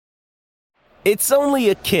It's only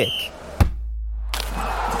a kick,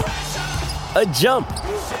 a jump,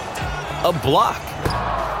 a block.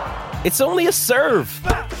 It's only a serve.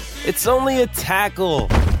 It's only a tackle,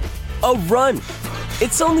 a run.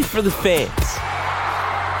 It's only for the fans.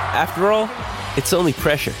 After all, it's only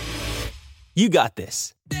pressure. You got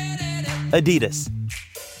this. Adidas.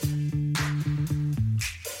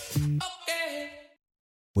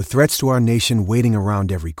 With threats to our nation waiting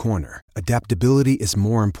around every corner, adaptability is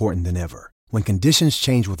more important than ever. When conditions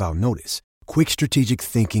change without notice, quick strategic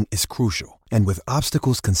thinking is crucial. And with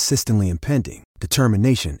obstacles consistently impending,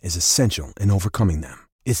 determination is essential in overcoming them.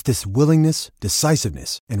 It's this willingness,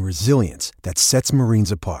 decisiveness, and resilience that sets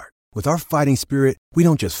Marines apart. With our fighting spirit, we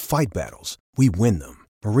don't just fight battles, we win them.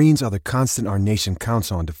 Marines are the constant our nation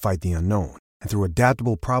counts on to fight the unknown. And through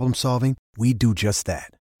adaptable problem solving, we do just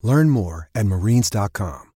that. Learn more at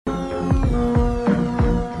marines.com.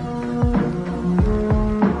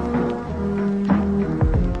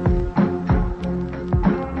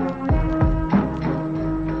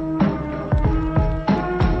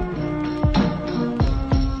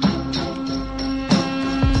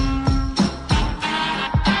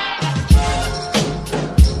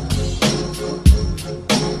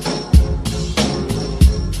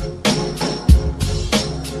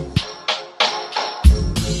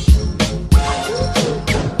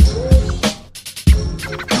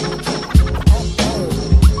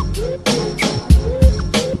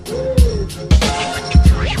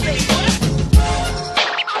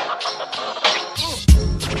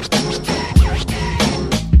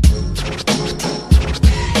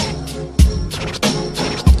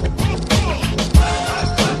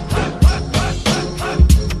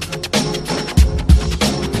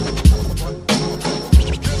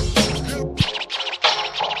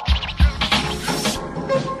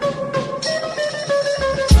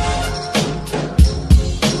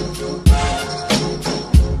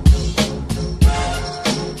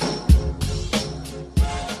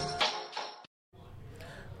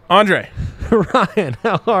 Andre. Ryan,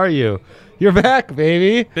 how are you? You're back,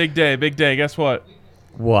 baby. Big day, big day. Guess what?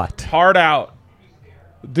 What? Hard out.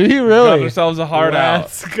 Do you really? Got ourselves a hard out.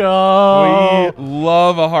 Let's go. We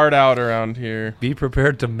love a hard out around here. Be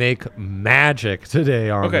prepared to make magic today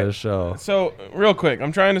on this show. So, real quick,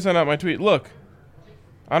 I'm trying to send out my tweet. Look,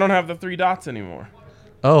 I don't have the 3 dots anymore.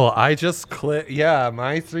 Oh, I just clicked. Yeah,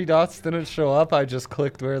 my 3 dots didn't show up. I just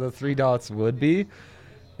clicked where the 3 dots would be,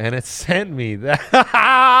 and it sent me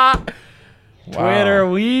that. Twitter,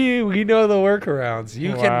 we know the workarounds.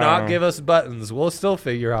 You cannot give us buttons. We'll still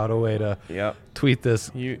figure out a way to tweet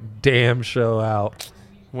this damn show out.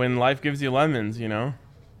 When life gives you lemons,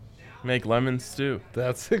 make lemon stew.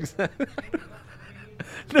 That's exactly.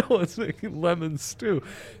 No, it's making lemon stew.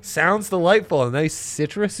 Sounds delightful. A nice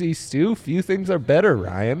citrusy stew. Few things are better,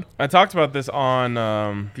 Ryan. I talked about this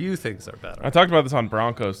on... Few things are better. I talked about this on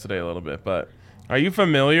Broncos today a little bit, but are you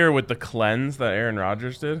familiar with the cleanse that Aaron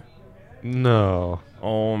Rodgers did? No.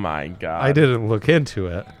 Oh, my God. I didn't look into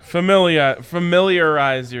it.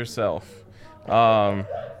 Familiarize yourself.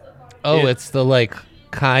 It's the,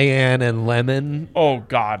 cayenne and lemon? Oh,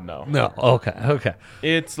 God, no. No, okay.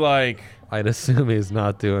 It's like... I'd assume he's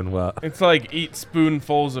not doing well. It's like eat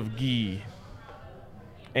spoonfuls of ghee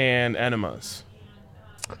and enemas.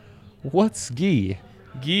 What's ghee?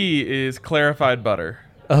 Ghee is clarified butter.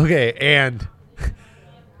 Okay, and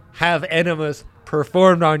have enemas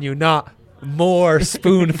performed on you, not more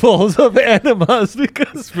spoonfuls of enemas.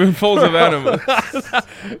 Because spoonfuls of enemas.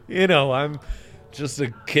 I'm just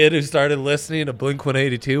a kid who started listening to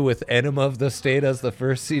Blink-182 with Enema of the State as the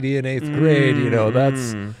first CD in 8th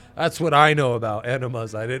grade. That's what I know about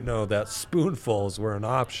enemas. I didn't know that spoonfuls were an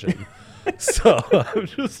option. So I'm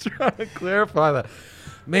just trying to clarify that.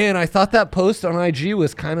 Man, I thought that post on IG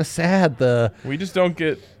was kind of sad. We just don't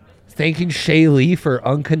get... Thanking Shay Lee for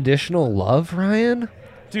unconditional love, Ryan?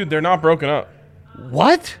 Dude, they're not broken up.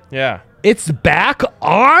 What? Yeah. It's back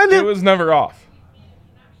on? It was never off.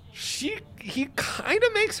 He kind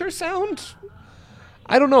of makes her sound,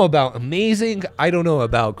 I don't know about amazing. I don't know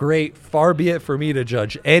about great. Far be it for me to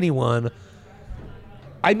judge anyone.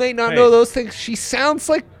 I might not know those things. She sounds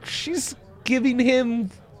like she's giving him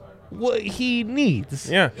what he needs.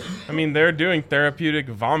 Yeah. I mean, they're doing therapeutic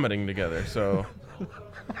vomiting together, so,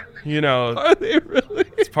 Are they really?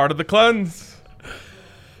 It's part of the cleanse.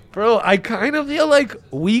 Bro, I kind of feel like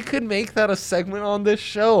we could make that a segment on this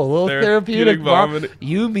show. A little therapeutic vomiting.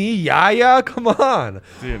 You, me, Yaya? Come on.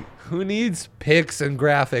 Dude. Who needs pics and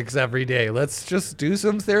graphics every day? Let's just do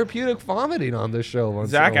some therapeutic vomiting on this show.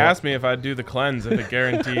 Zach asked me if I'd do the cleanse if it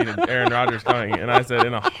guaranteed Aaron Rodgers coming, and I said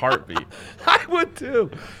in a heartbeat. I would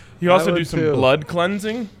too. You also do some blood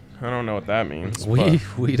cleansing? I don't know what that means.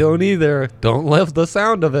 We don't either. Don't love the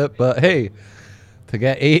sound of it, but hey, to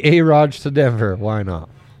get A-Rod to Denver, why not?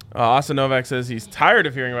 Austin Novak says he's tired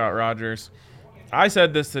of hearing about Rodgers. I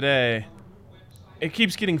said this today. It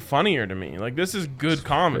keeps getting funnier to me. Like, this is good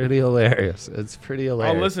comedy. Pretty hilarious. It's pretty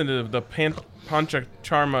hilarious. I'll listen to the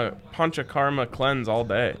Panchakarma cleanse all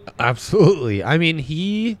day. Absolutely. I mean,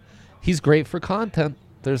 he's great for content.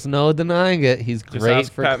 There's no denying it. He's Just great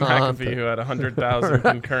ask for Pat content. McAfee, who had 100,000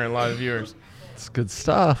 concurrent live viewers. It's good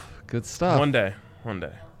stuff. Good stuff. One day,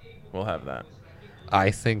 we'll have that.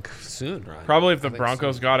 I think soon, Ryan. Probably if the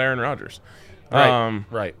Broncos got Aaron Rodgers.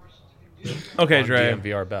 Right. Okay, On Dre.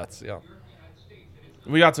 DMVR bets, yeah.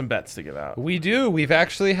 We got some bets to give out. We do. We've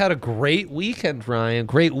actually had a great weekend, Ryan.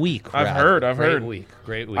 Great week. I've heard.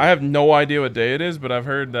 Great week. I have no idea what day it is, but I've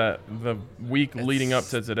heard that the week leading up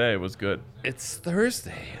to today was good. It's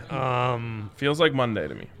Thursday. Feels like Monday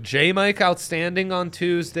to me. J-Mike outstanding on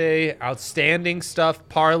Tuesday. Outstanding stuff.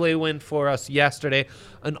 Parlay win for us yesterday.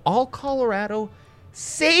 An all Colorado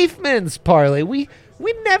Safeman's parlay. We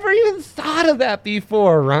never even thought of that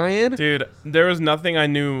before, Ryan. Dude, there was nothing I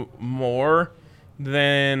knew more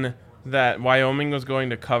than that Wyoming was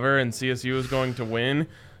going to cover and CSU was going to win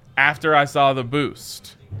after I saw the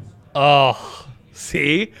boost. Oh,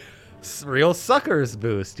 see? Real suckers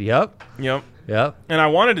boost. Yep. Yep. And I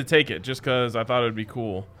wanted to take it just because I thought it would be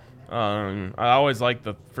cool. I always like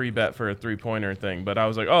the free bet for a 3-pointer thing, but I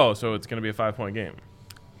was like, oh, so it's going to be a 5-point game.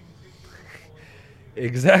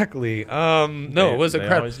 Exactly. No, it was they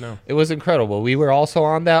incredible. always know. It was incredible. We were also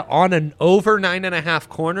on that on an over 9.5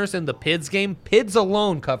 corners in the Pids game. Pids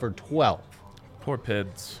alone covered 12. Poor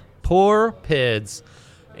Pids. Poor Pids.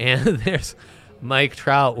 And there's Mike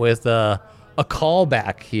Trout with a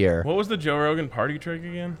callback here. What was the Joe Rogan party trick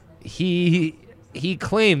again? He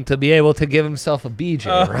claimed to be able to give himself a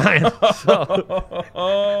BJ, Ryan.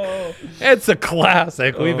 So, it's a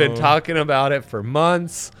classic. We've been talking about it for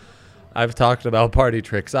months. I've talked about party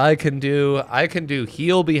tricks I can do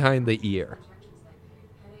heel behind the ear.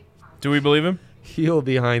 Do we believe him? Heel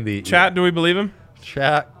behind the ear. Chat, do we believe him?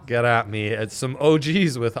 Chat, get at me. It's some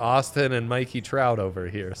OGs with Austin and Mikey Trout over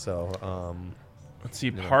here. So, Let's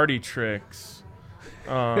see, party tricks.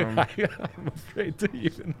 I'm afraid to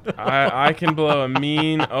even know. I can blow a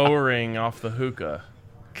mean O-ring off the hookah.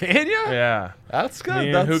 Can you? Yeah. That's good.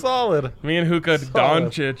 Me and That's solid. Me and Hookah Solid.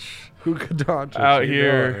 Doncic Hookah Doncic. out you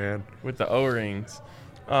here know it, man. with the O-rings.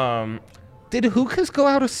 Did hookahs go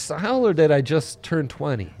out of style or did I just turn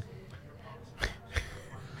 20?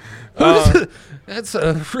 That's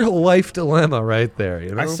a real life dilemma right there.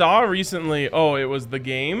 You know? I saw recently, it was The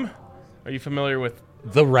Game. Are you familiar with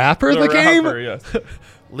the rapper, the game? rapper, yes.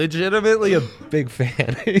 Legitimately a big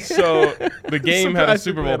fan. So The Game had a Surprised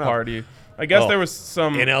Super it Bowl went up. party. I guess there was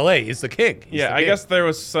some... In L.A., he's the king. He's yeah, the I king. guess there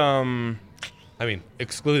was some I mean,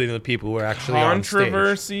 excluding the people who are actually on stage.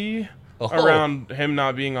 controversy around him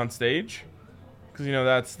not being on stage.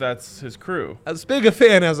 Because, that's his crew. As big a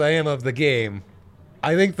fan as I am of the game,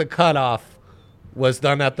 I think the cutoff was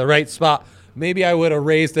done at the right spot. Maybe I would have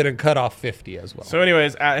raised it and cut off 50 as well. So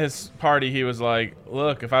anyways, at his party, he was like,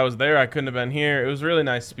 look, if I was there, I couldn't have been here. It was a really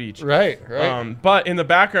nice speech. Right. But in the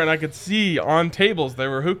background, I could see on tables there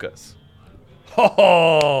were hookahs.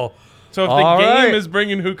 Oh, So if all the game right. is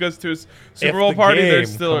bringing hookahs to his Super If Bowl the party, they're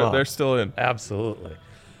game, come on. still in. absolutely.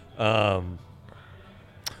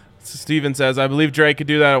 Steven says, I believe Drake could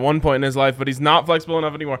do that at one point in his life, but he's not flexible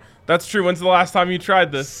enough anymore. That's true. When's the last time you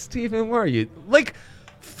tried this? Steven, where are you? Like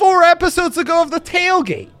 4 episodes ago of the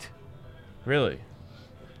tailgate. Really?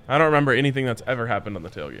 I don't remember anything that's ever happened on the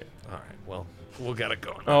tailgate. All right, well, we'll get it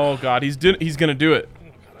going. Oh, God. He's going to do it.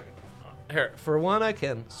 Here, for one, I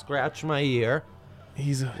can scratch my ear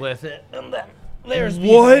He's with it. And then there's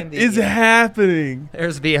What behind the is ear. happening?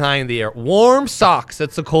 There's behind the ear. Warm socks.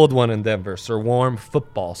 It's a cold one in Denver, so warm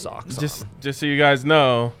football socks. Just so you guys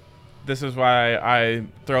know, this is why I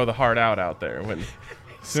throw the heart out there. When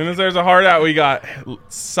as soon as there's a heart out, we got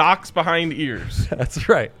socks behind ears. That's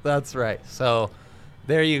right. That's right. So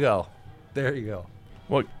there you go. There you go.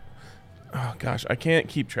 Well, oh gosh, I can't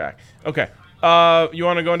keep track. Okay, you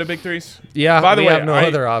want to go into big threes? Yeah, By the we way, have no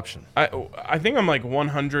other option. I think I'm like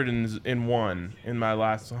 101 in my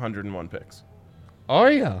last 101 picks. Oh,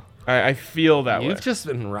 yeah. I feel that way. You've just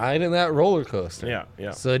been riding that roller coaster.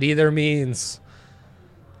 Yeah. So it either means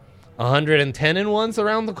 110 and ones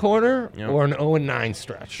around the corner or an 0-9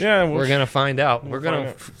 stretch. Yeah, we're going to find out. we'll We're going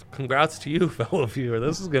find to congrats to you, fellow viewer.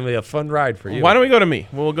 This is going to be a fun ride for you. Why don't we go to me?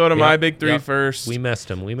 We'll go to my big three Yep. first. We missed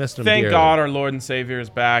him. Thank dearly. God our Lord and Savior is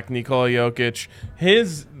back. Nikola Jokic.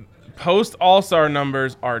 His post All-Star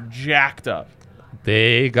numbers are jacked up.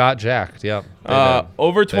 They got jacked. Yep. They did.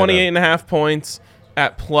 Over They 28.5 points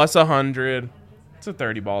at plus 100. It's a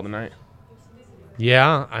 30 ball tonight.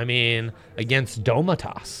 Yeah, I mean, against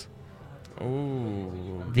Domitas.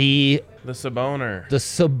 Ooh. The Saboner.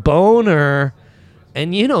 Saboner.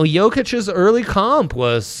 And, Jokic's early comp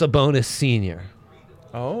was Sabonis Sr.,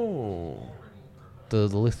 Oh. the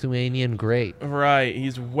Lithuanian great. Right.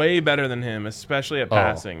 He's way better than him, especially at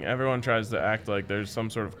passing. Everyone tries to act like there's some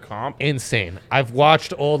sort of comp. Insane. I've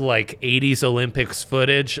watched old, 80s Olympics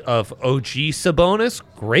footage of OG Sabonis.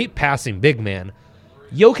 Great passing big man.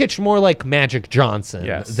 Jokic more like Magic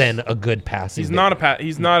Johnson than a good passing. He's not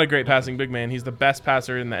a great passing big man. He's the best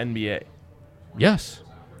passer in the NBA. Yes.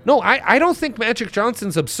 No, I don't think Magic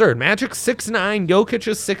Johnson's absurd. Magic's 6'9", Jokic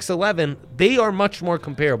is 6'11". They are much more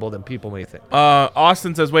comparable than people may think.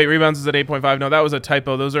 Austin says, wait, rebounds is at 8.5. No, that was a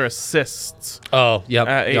typo. Those are assists. Oh, yep.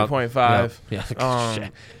 At 8.5. Yep.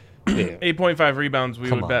 8.5 rebounds,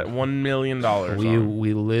 we would bet $1 million on.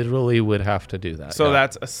 We literally would have to do that. So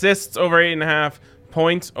that's assists over 8.5,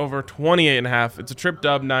 points over 28.5. It's a trip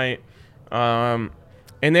dub night. And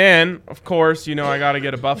then, of course, I got to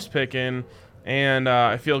get a Buffs pick in. And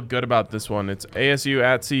I feel good about this one. It's ASU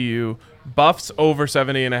at CU. Buffs over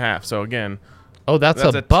 70.5. So, again, that's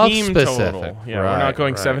a Buff team specific. total. Yeah, we're not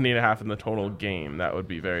going 70.5 in the total game. That would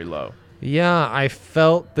be very low. Yeah, I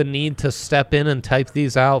felt the need to step in and type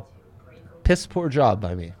these out. Piss poor job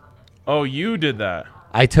by me. Oh, you did that.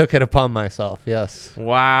 I took it upon myself, yes.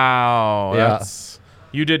 Wow. Yeah.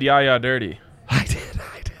 You did Yaya dirty. I did.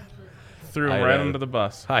 Threw him right under the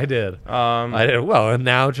bus. I did. I did. Well, and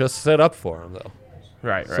now just set up for him, though.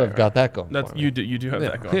 Right. So I've got that going. You do have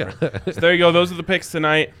that going. So there you go. Those are the picks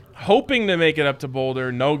tonight. Hoping to make it up to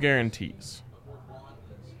Boulder. No guarantees.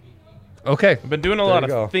 Okay. I've been doing a lot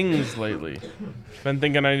of things lately. Been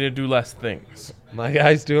thinking I need to do less things. My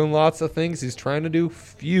guy's doing lots of things. He's trying to do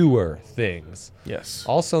fewer things. Yes.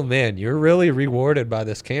 Also, man, you're really rewarded by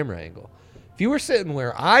this camera angle. If you were sitting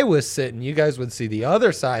where I was sitting, you guys would see the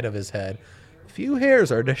other side of his head. A few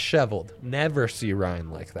hairs are disheveled. Never see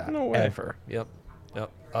Ryan like that. No way. Ever. Yep.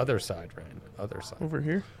 Other side, Ryan. Other side. Over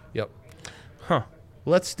here? Yep. Huh.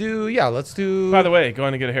 Let's do. By the way,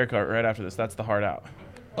 going to get a haircut right after this. That's the hard out.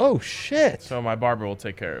 Oh, shit. So my barber will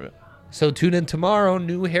take care of it. So tune in tomorrow.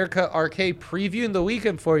 New Haircut Arcade previewing the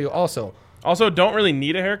weekend for you. Also, don't really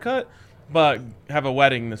need a haircut, but have a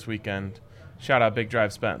wedding this weekend. Shout out Big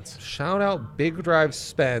Drive Spence. Shout out Big Drive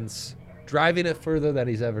Spence, driving it further than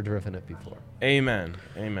he's ever driven it before. Amen.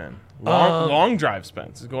 Long drive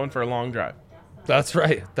Spence is going for a long drive. That's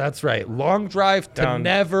right. Long drive to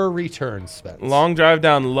never return, Spence. Long drive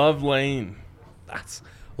down Love Lane. That's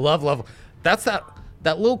love. That's that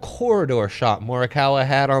little corridor shot Morikawa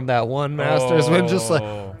had on that one Masters win, just like.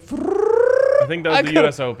 I think that was the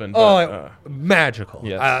U.S. Open. Magical.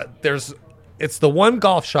 Yes. It's the one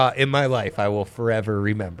golf shot in my life I will forever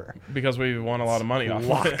remember. Because we won a lot of money off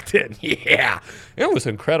Locked in. Yeah. It was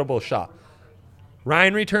an incredible shot.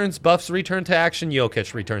 Ryan returns, Buffs return to action,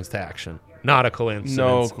 Jokic returns to action. Not a coincidence.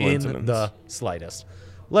 No coincidence. In the slightest.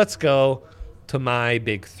 Let's go to my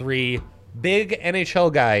big three. Big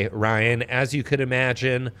NHL guy, Ryan, as you could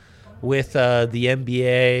imagine, with the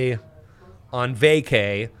NBA on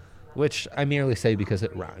vacay, which I merely say because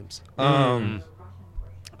it rhymes.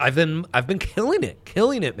 I've been killing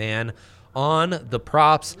it, man, on the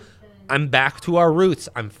props. I'm back to our roots.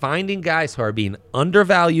 I'm finding guys who are being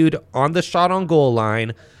undervalued on the shot on goal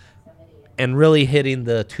line and really hitting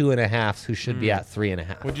the 2.5s who should be at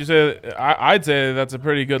 3.5. Would you say? I'd say that's a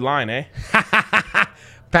pretty good line, eh?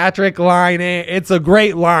 Patrick Laine, it's a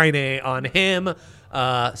great line on him.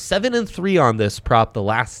 7-3 on this prop the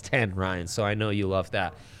last 10, Ryan. So I know you love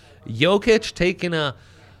that. Jokic taking a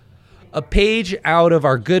page out of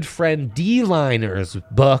our good friend D-Liner's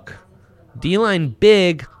book. D-Line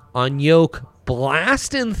big on Jokic,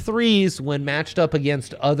 blasting threes when matched up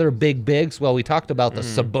against other bigs. Well, we talked about the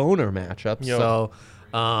Saboner matchup. Yep. So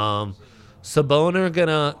Saboner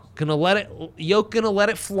gonna let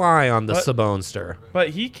it fly on the Sabonster. But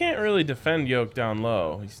he can't really defend Jokic down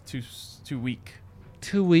low. He's too weak.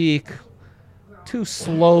 Too weak. Too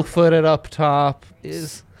slow-footed up top.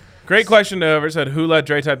 Great question to whoever said who let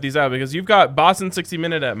Dre type these out, because you've got Boston 60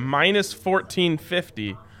 minute at minus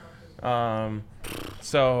 1450.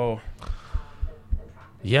 So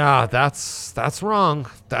yeah, that's wrong.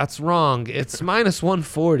 That's wrong. It's minus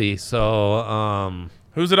 140. So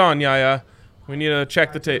who's it on, Yaya? We need to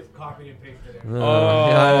check the tape. Copy and paste it.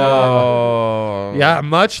 Yeah,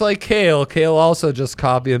 much like Kale also just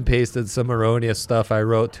copy and pasted some erroneous stuff I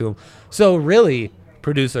wrote to him. So really,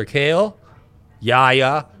 producer Kale,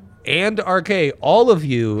 Yaya, and RK, all of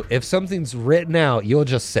you, if something's written out, you'll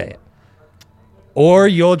just say it. Or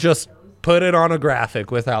you'll just put it on a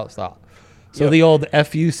graphic without thought. So the old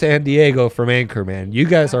FU San Diego from Anchorman. You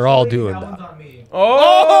guys are all doing That one's that. on me.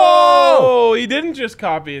 Oh, he didn't just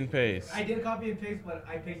copy and paste. I did copy and paste, but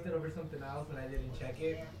I pasted over something else and I didn't check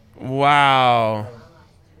it. Wow.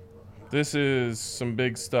 This is some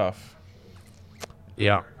big stuff.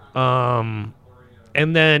 Yeah. And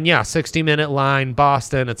then, 60-minute line,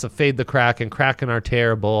 Boston. It's a fade the Kraken. Kraken are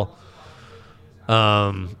terrible.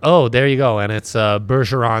 There you go. And it's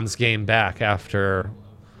Bergeron's game back after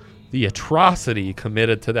the atrocity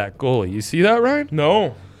committed to that goalie. You see that, Ryan?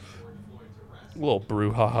 No. A little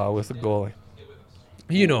brouhaha with the goalie.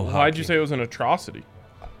 You know how. Why'd you say it was an atrocity?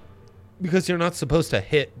 Because you're not supposed to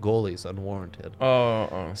hit goalies unwarranted.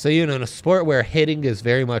 Oh. So, in a sport where hitting is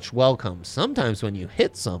very much welcome, sometimes when you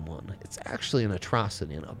hit someone, it's actually an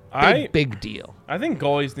atrocity and a big deal. I think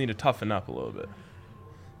goalies need to toughen up a little bit.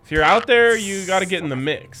 If you're out there, you got to get in the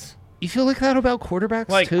mix. You feel like that about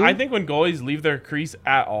quarterbacks, too? I think when goalies leave their crease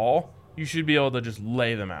at all, you should be able to just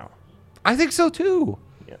lay them out. I think so, too.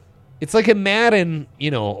 Yeah. It's like in Madden,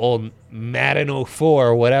 old Madden 04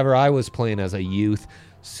 or whatever I was playing as a youth.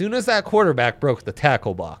 Soon as that quarterback broke the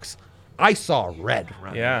tackle box, I saw red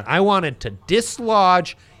running. Yeah. I wanted to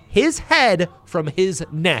dislodge his head from his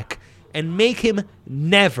neck and make him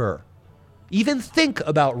never even think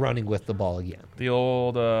about running with the ball again. The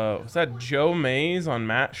old, was that Joe Mays on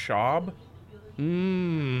Matt Schaub?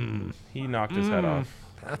 He knocked his head off.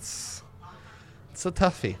 That's a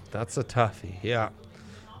toughie. That's a toughie, yeah.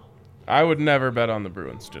 I would never bet on the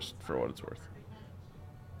Bruins, just for what it's worth.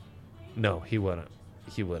 No, he wouldn't.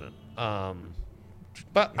 He wouldn't.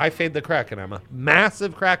 But I fade the Kraken. I'm a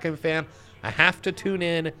massive Kraken fan. I have to tune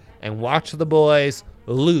in and watch the boys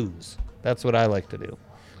lose. That's what I like to do.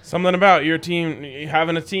 Something about your team,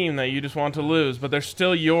 having a team that you just want to lose, but they're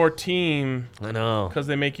still your team I know. because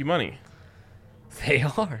they make you money. They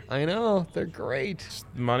are. I know. They're great.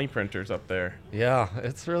 Money printers up there. Yeah,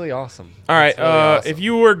 it's really awesome. All right, It's really awesome. if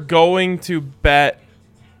you were going to bet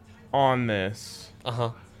on this, Uh-huh.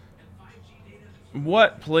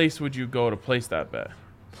 what place would you go to place that bet?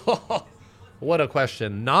 What a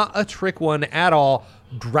question. Not a trick one at all.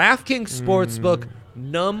 DraftKings Sportsbook,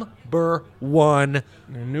 number one.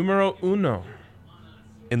 Numero uno.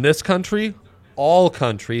 In this country, all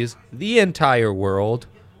countries, the entire world,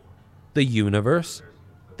 the universe,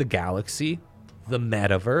 the galaxy, the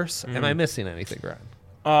metaverse. Am I missing anything,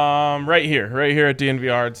 Ryan? Right here at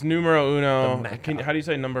DNVR. It's numero The uno. Mecca. How do you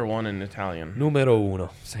say number one in Italian? Numero uno.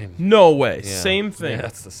 Same. No way. Yeah. Same thing. Yeah,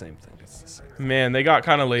 that's the same thing. It's the same. Man, they got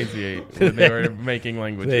kind of lazy when they were making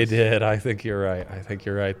languages. They did. I think you're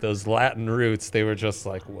right. Those Latin roots, they were just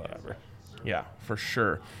like, whatever. Yeah, for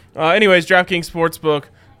sure. Anyways, DraftKings Sportsbook,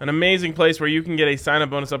 an amazing place where you can get a sign-up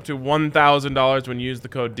bonus up to $1,000 when you use the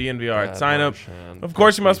code DNVR at sign-up. Of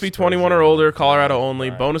course, you must be 21 or older, Colorado only.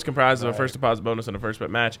 Bonus comprises of a first deposit bonus and a first bet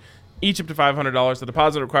match, each up to $500. The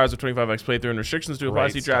deposit requires a 25x playthrough, and restrictions do apply.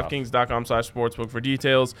 Great See stuff. DraftKings.com/sportsbook for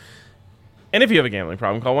details. And if you have a gambling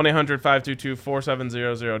problem, call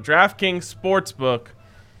 1-800-522-4700. DraftKings Sportsbook,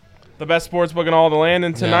 the best sportsbook in all the land.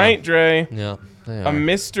 And tonight, Dre, Yeah. They a are.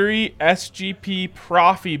 mystery SGP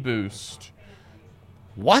Profi boost.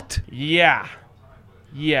 What? Yeah.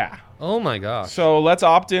 Oh my gosh. So let's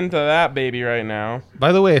opt into that baby right now.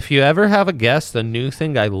 By the way, if you ever have a guest, the new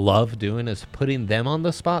thing I love doing is putting them on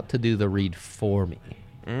the spot to do the read for me.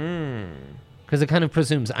 Because it kind of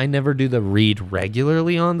presumes I never do the read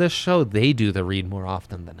regularly on this show. They do the read more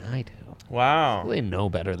often than I do. Wow. They know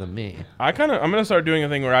better than me. I'm gonna start doing a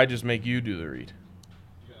thing where I just make you do the read.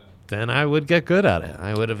 Then I would get good at it.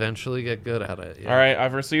 I would eventually get good at it. Yeah. All right,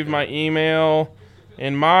 I've received my email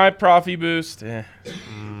in my Profi boost. It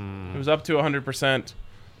was up to 100%.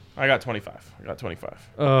 I got 25.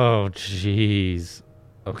 Oh, jeez.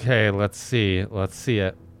 Okay, let's see. Let's see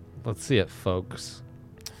it, folks.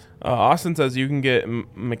 Austin says you can get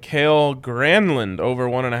Mikael Granlund over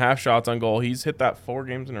 1.5 shots on goal. He's hit that 4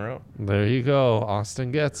 games in a row. There you go.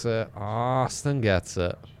 Austin gets it.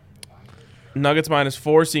 Nuggets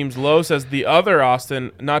 -4 seems low, says the other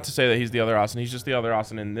Austin. Not to say that he's the other Austin. He's just the other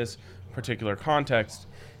Austin in this particular context.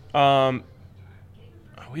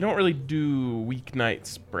 We don't really do weeknight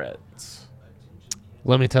spreads.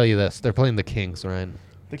 Let me tell you this. They're playing the Kings, Ryan.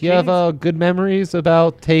 The Do you have Kings? good memories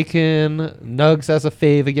about taking Nugs as a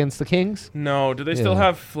fave against the Kings? No. Do they still Yeah.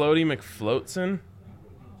 have Floaty McFloatson?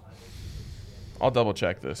 I'll double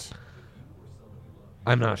check this.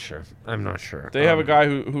 I'm not sure. They have a guy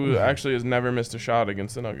who actually has never missed a shot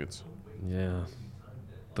against the Nuggets. Yeah.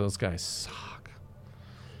 Those guys suck.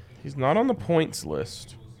 He's not on the points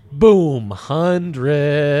list. Boom,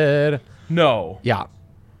 100. No. Yeah.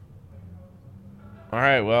 All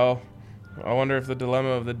right, well, I wonder if the dilemma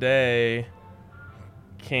of the day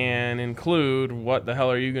can include what the hell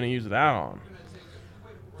are you going to use that on?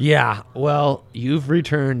 Yeah, well, you've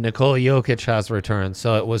returned. Nikola Jokic has returned.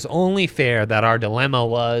 So it was only fair that our dilemma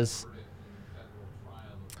was...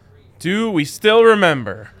 Do we still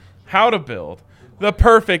remember how to build the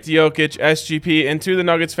perfect Jokic SGP? And to the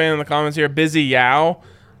Nuggets fan in the comments here, Busy Yao,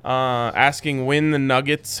 asking when the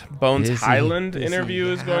Nuggets Bones Highland interview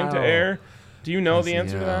is going to air. Do you know the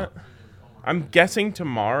answer to that? I'm guessing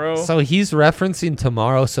tomorrow. So he's referencing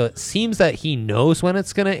tomorrow, so it seems that he knows when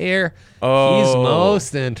it's going to air. Oh. He's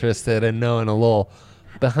most interested in knowing a little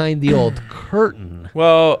behind the old curtain.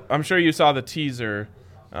 Well, I'm sure you saw the teaser,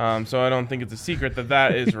 so I don't think it's a secret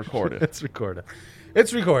that is recorded. It's recorded.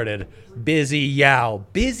 It's recorded. Busy Yao.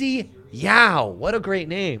 Busy Yao. What a great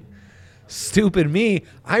name. Stupid me.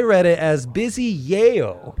 I read it as Busy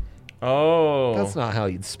Yao. Oh. That's not how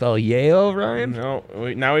you'd spell Yao, Ryan. No,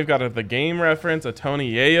 now we've got the game reference, a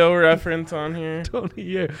Tony Yayo reference on here. Tony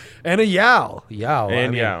Yao. And a Yao. Yao.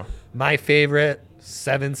 And Yao. My favorite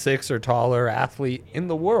 7'6" or taller athlete in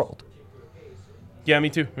the world. Yeah, me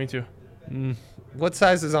too. Me too. What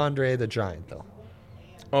size is Andre the Giant, though?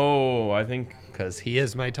 Oh, I think Because he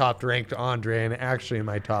is my top-ranked Andre and actually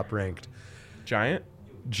my top-ranked Giant.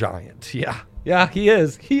 Giant. Yeah. Yeah, he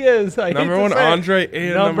is. He is. I hate Number to one say it. Andre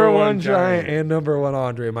and number one Giant and number one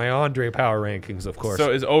Andre. My Andre power rankings, of course.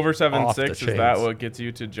 So is over Off the 7'6", is that chains. what gets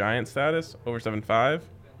you to Giant status? Over 7'5",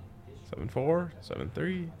 7'4",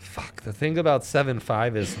 7'3"? Fuck. The thing about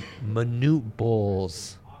 7'5" is Manute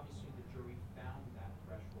Bulls.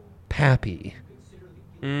 Pappy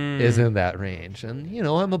is in that range. And, you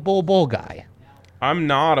know, I'm a bull guy. I'm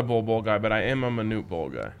not a Bull guy, but I am a Manute Bull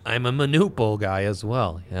guy. I'm a Manute Bull guy as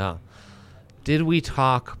well. Yeah. Did we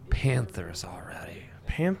talk Panthers already?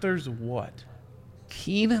 Panthers what?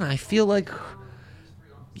 Keenan, I feel like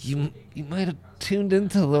you might have tuned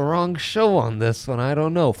into the wrong show on this one. I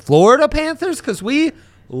don't know. Florida Panthers? Because we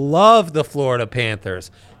love the Florida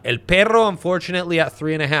Panthers. El Perro, unfortunately, at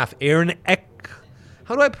 3.5. Aaron Eck.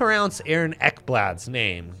 How do I pronounce Aaron Ekblad's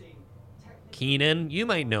name? Keenan, you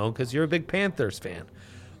might know because you're a big Panthers fan.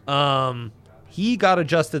 He got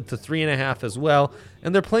adjusted to 3.5 as well.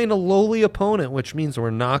 And they're playing a lowly opponent, which means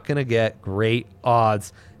we're not going to get great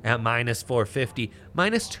odds at minus 450,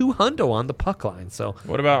 minus 200 on the puck line. So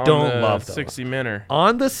What about don't on the love those. 60-minute?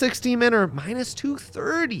 On the 60-minute, minus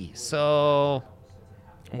 230. So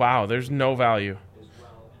Wow, there's no value.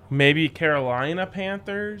 Maybe Carolina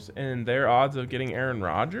Panthers and their odds of getting Aaron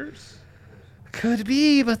Rodgers? could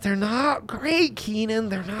be, but they're not great, Keenan.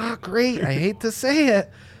 They're not great. I hate to say it.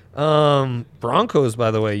 Broncos,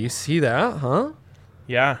 by the way, you see that, huh?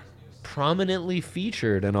 Yeah. Prominently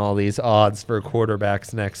featured in all these odds for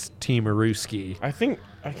quarterbacks next Team Aruski.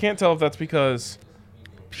 I can't tell if that's because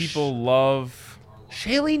people love...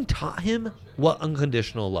 Shailene taught him what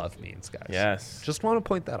unconditional love means, guys. Yes. Just want to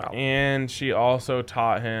point that out. And she also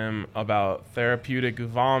taught him about therapeutic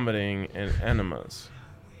vomiting and enemas.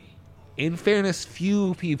 In fairness,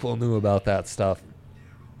 few people knew about that stuff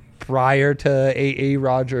prior to A.A.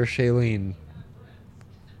 Roger Shailene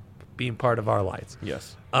being part of our lives.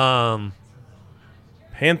 Yes. Um,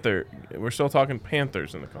 Panther. We're still talking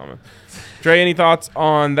Panthers in the comments. Dre, any thoughts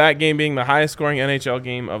on that game being the highest scoring NHL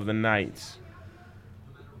game of the night?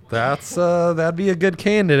 that'd be a good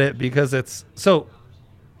candidate because it's so.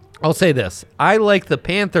 I'll say this: I like the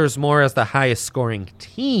Panthers more as the highest scoring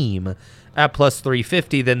team at plus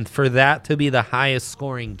 350 than for that to be the highest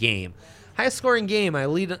scoring game. Highest scoring game. I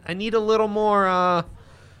need a little more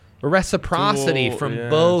reciprocity from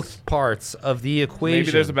both parts of the equation.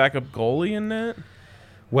 Maybe there's a backup goalie in that.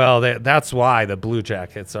 Well, that's why the Blue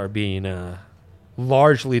Jackets are being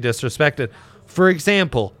largely disrespected. For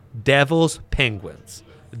example, Devils Penguins.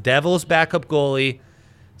 Devils backup goalie,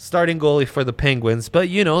 starting goalie for the Penguins. But,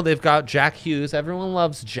 you know, they've got Jack Hughes. Everyone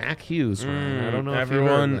loves Jack Hughes, Ryan. I don't know if you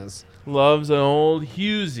heard this. Loves an old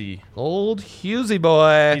Hughesy. Old Hughesy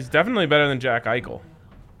boy. He's definitely better than Jack Eichel.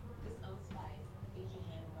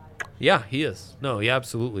 Yeah, he is. No, he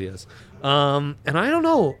absolutely is. And I don't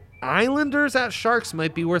know. Islanders at Sharks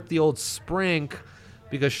might be worth the old sprink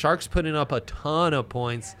because Sharks putting up a ton of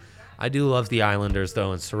points. I do love the Islanders,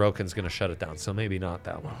 though, and Sorokin's going to shut it down, so maybe not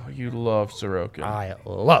that one. Oh, you love Sorokin. I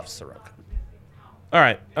love Sorokin. All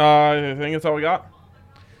right. I think that's all we got.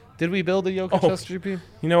 Did we build a Jokic SGP?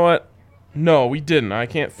 You know what? No, we didn't. I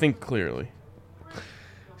can't think clearly.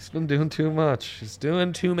 He's been doing too much. He's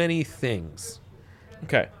doing too many things.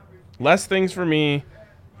 Okay. Less things for me,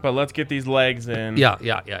 but let's get these legs in. Yeah.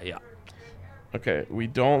 Okay, we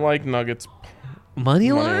don't like Nuggets.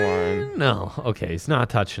 Money Money line? No. Okay, he's not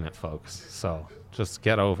touching it, folks. So just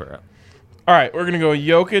get over it. All right, we're going to go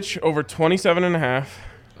Jokic over 27.5.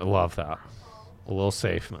 I love that. A little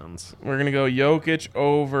safe, mans. We're going to go Jokic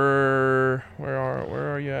over... Where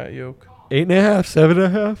are you at, Yoke?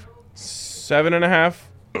 8.5, 7.5.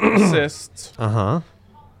 7.5 assists. Uh-huh.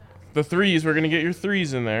 The threes, we're going to get your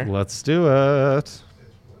threes in there. Let's do it.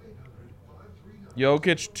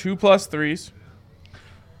 Jokic, 2+ threes.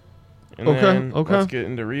 And then let's get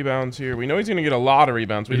into rebounds here. We know he's going to get a lot of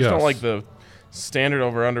rebounds. We just don't like the standard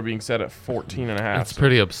over-under being set at 14.5. It's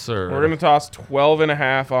pretty absurd. We're going to toss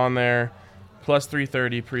 12.5 on there, plus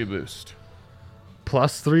 330 pre-boost.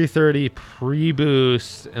 Plus 330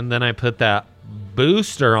 pre-boost, and then I put that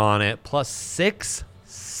booster on it, plus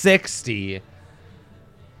 660.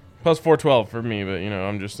 Plus 412 for me, but,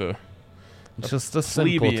 I'm just a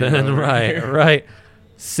simpleton. over Right, here. right.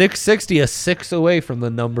 660, a 6 away from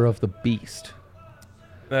the number of the beast,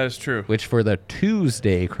 That is true. which for the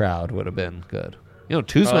Tuesday crowd would have been good.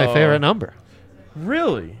 Two's my favorite number.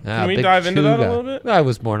 Really? Ah, Can we big dive into two that guy. a little bit? I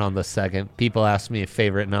was born on the 2nd. People ask me a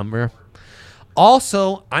favorite number.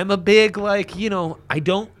 Also, I'm a big, I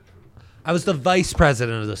was the vice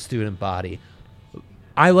president of the student body.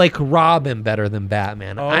 I like Robin better than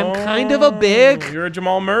Batman. I'm kind of a big... You're a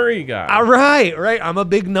Jamal Murray guy. Right. I'm a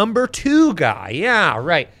big number 2 guy. Yeah,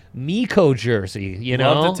 right. Miko jersey,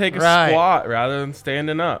 Love to take a squat rather than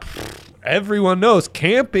standing up. Everyone knows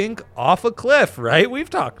camping off a cliff, right? We've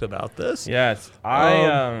talked about this. Yes.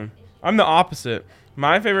 I'm the opposite.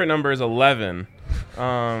 My favorite number is 11.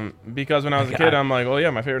 Because when I was a kid, I'm like, oh, yeah,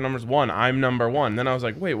 my favorite number is 1. I'm number 1. Then I was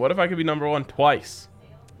like, wait, what if I could be number 1 twice?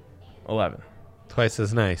 11. Twice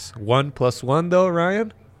as nice. 1 + 1, though,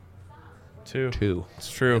 Ryan? 2. 2.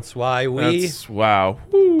 It's true. That's why we wow.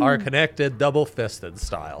 are connected double-fisted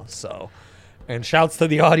style. So, and shouts to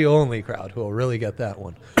the audio-only crowd who will really get that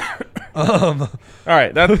one. All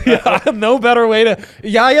right. That's No better way to...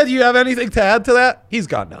 Yaya, do you have anything to add to that? He's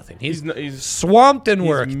got nothing. He's swamped in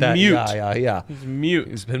work. That mute. Yaya, yeah. He's mute.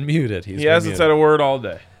 He's been muted. He hasn't said a word all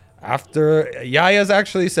day. Yaya's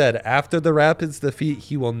actually said after the Rapids defeat,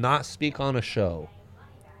 he will not speak on a show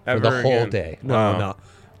for the whole again. day. Wow. No.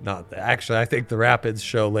 Not that. Actually, I think the Rapids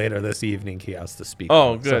show later this evening he has to speak.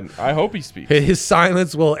 Oh, on. good. So I hope he speaks. his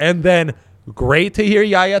silence will end then. Great to hear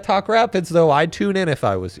Yaya talk Rapids, though. I'd tune in if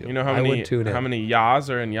I was you. You know how I many would tune in. how many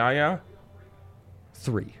yas are in Yaya?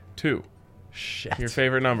 3. 2. Shit. Your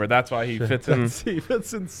favorite number. That's why he fits in. He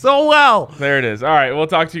fits in so well. There it is. All right. We'll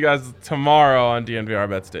talk to you guys tomorrow on DNVR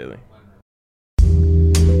Bets Daily.